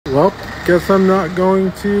Well, guess I'm not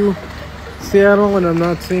going to Seattle and I'm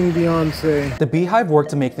not seeing Beyonce. The Beehive worked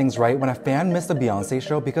to make things right when a fan missed a Beyonce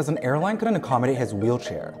show because an airline couldn't accommodate his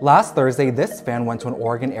wheelchair. Last Thursday, this fan went to an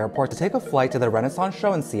Oregon airport to take a flight to the Renaissance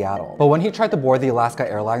show in Seattle. But when he tried to board the Alaska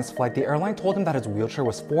Airlines flight, the airline told him that his wheelchair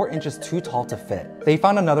was 4 inches too tall to fit. They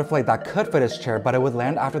found another flight that could fit his chair, but it would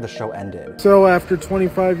land after the show ended. So after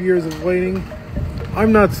 25 years of waiting,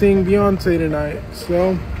 I'm not seeing Beyonce tonight,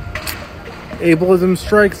 so ableism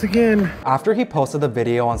strikes again. After he posted the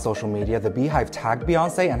video on social media, the Beehive tagged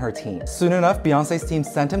Beyonce and her team. Soon enough, Beyonce's team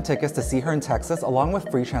sent him tickets to see her in Texas along with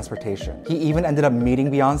free transportation. He even ended up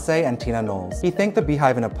meeting Beyonce and Tina Knowles. He thanked the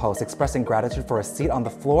Beehive in a post, expressing gratitude for a seat on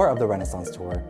the floor of the Renaissance tour.